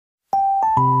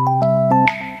Hi,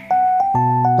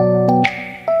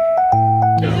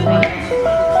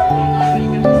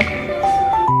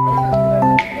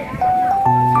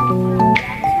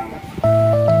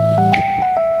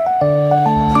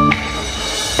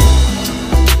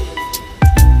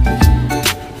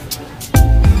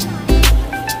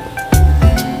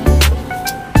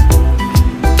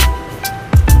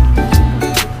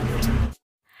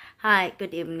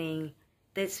 good evening.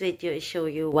 This video is show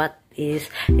you what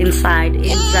is inside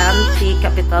in Zante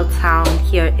capital town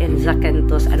here in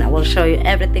Zakynthos, and I will show you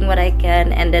everything what I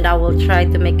can, and then I will try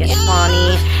to make it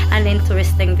funny and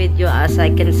interesting video. As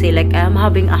I can see, like I'm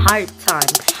having a hard time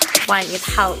find it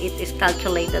how it is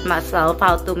calculated myself,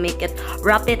 how to make it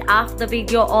wrap it up the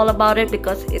video all about it,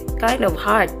 because it's kind of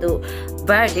hard to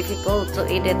very difficult to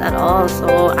edit at all.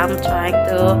 So I'm trying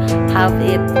to have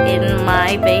it in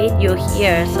my video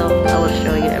here, so I will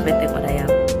show you everything what I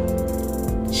have.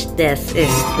 This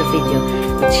is the video.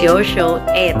 It's your show,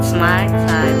 it's my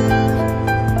time,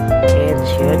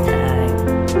 it's your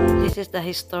time. This is the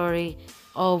history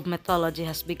of mythology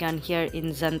has begun here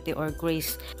in Zante or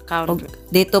Greece country.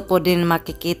 Dito po din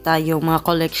makikita yung mga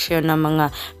collection ng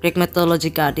mga Greek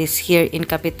mythology goddess here in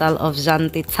capital of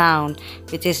Zante Town,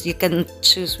 which is you can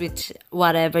choose which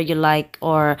whatever you like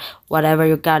or whatever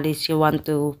your goddess you want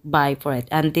to buy for it.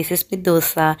 And this is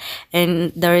Medusa,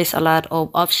 and there is a lot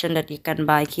of option that you can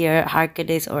buy here,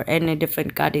 Hercules or any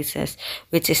different goddesses,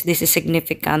 which is this is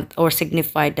significant or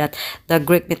signified that the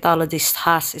Greek mythologist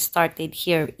has started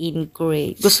here in Greece.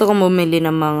 Gusto ko bumili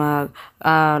ng mga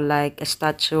like a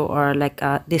statue or like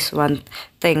this one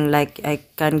thing, like I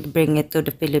can bring it to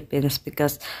the Philippines,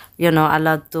 because you know I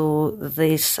love to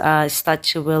this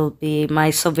statue will be my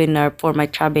souvenir for my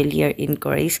travel here in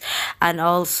Greece. And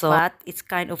also but it's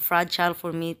kind of fragile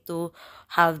for me to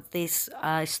have this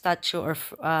statue or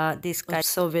this kind of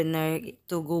souvenir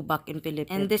to go back in Philippines.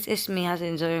 And this is me has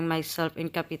enjoying myself in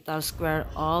capital square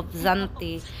of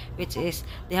Zante, which is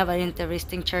they have an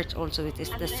interesting church also, which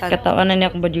is the Sun. Katawan na niya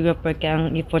kung videographer kaya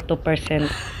ang for 2%.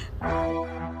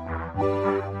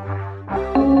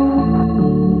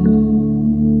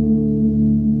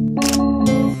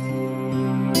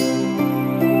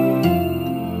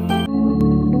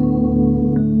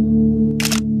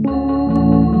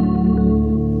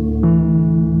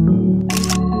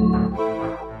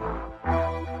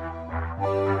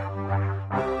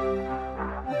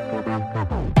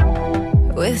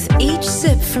 With each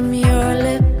sip from your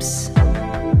lips,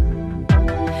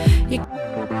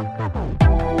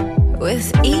 with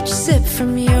each sip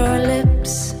from your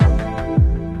lips,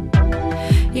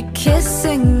 you're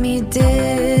kissing me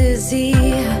dizzy.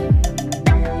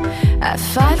 I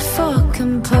fight for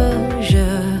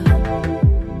composure,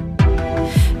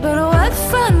 but what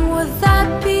fun would that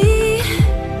be?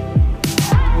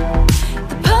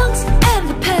 The punks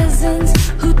and the peasants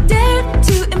who dared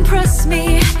to impress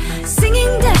me,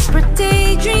 singing desperate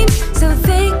daydreams so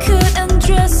they could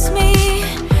undress me.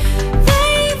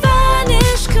 They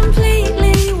vanish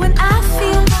completely when I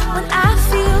feel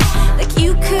like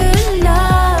you could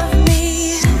love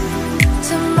me.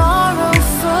 Tomorrow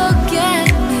forget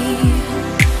me.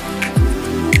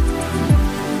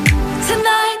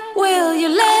 Tonight will you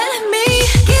let me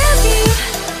give you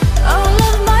all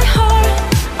of my heart,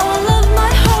 all of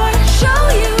my heart, show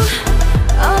you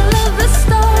all of the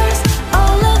stars,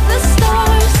 all of the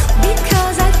stars,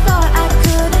 because I thought I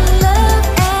couldn't love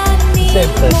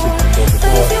anymore.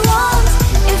 But if you want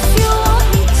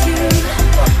me to,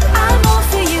 I'm all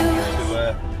for you.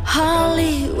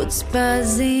 Hollywood's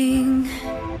buzzing,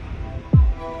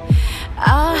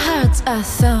 our hearts are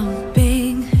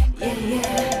thumping, yeah,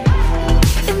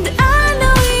 yeah. And I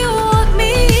know you want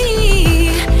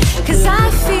me, 'cause I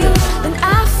feel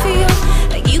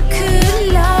like you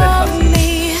could love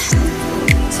me.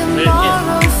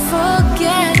 Tomorrow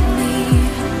forget me.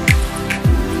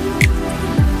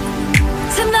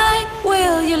 Tonight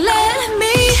will you let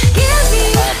me give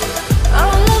you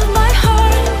all of my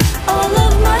heart, all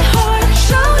of my heart,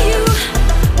 show you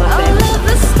all of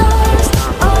the stars,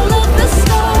 all of the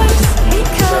stars,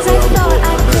 because I thought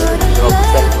I couldn't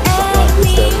love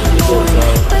anymore.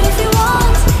 But if you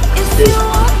want me to,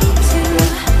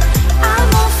 I'm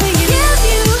all for you. Give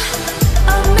you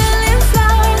a million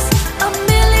flowers,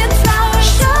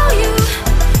 show you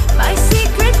my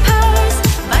secret powers,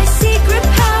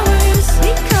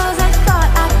 because I thought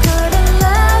I couldn't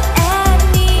love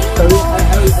anymore.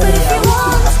 But if you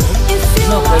want me to,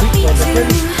 I'm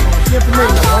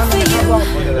all for you.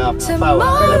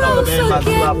 Tomorrow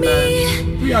forget me,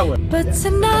 but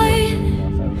tonight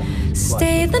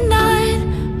stay the night.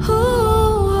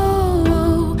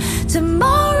 Ooh,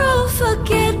 tomorrow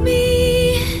forget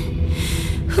me,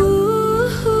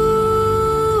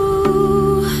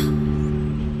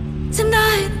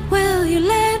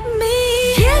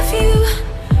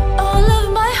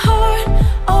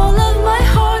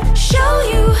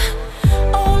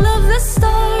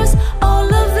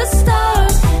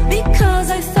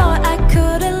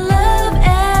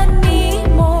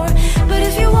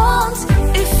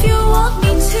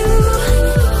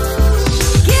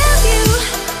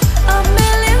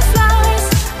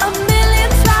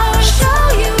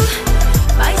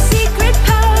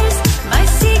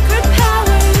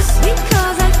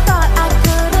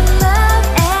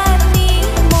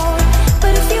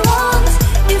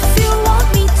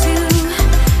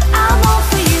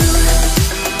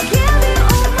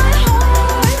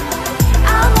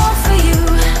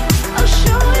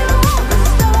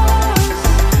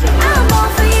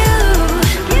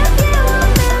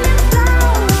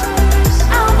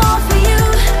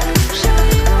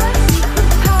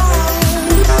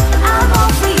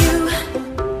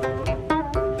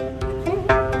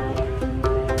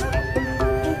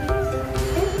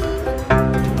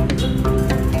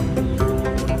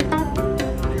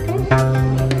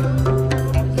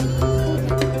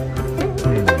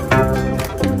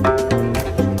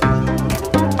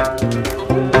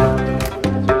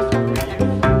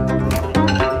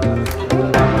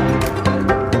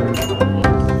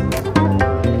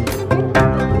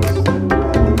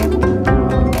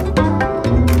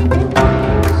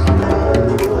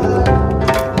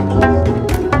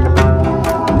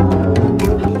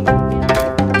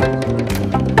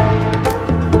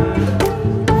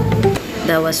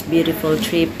 beautiful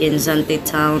trip in Zante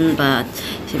Town, but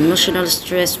emotional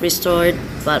stress restored,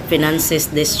 but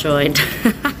finances destroyed.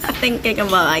 Thinking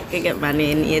about I could get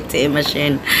money in ATM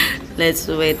machine. Let's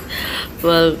wait.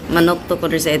 Well, manok to ko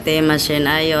sa ATM machine.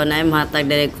 Ayon, ay mahatag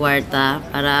dali kwarta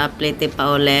para plete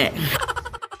pa uli.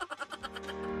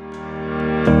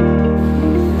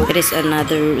 It is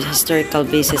another historical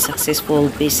visit, successful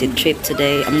visit trip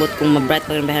today. Amot kung mabright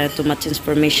pag too much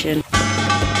information.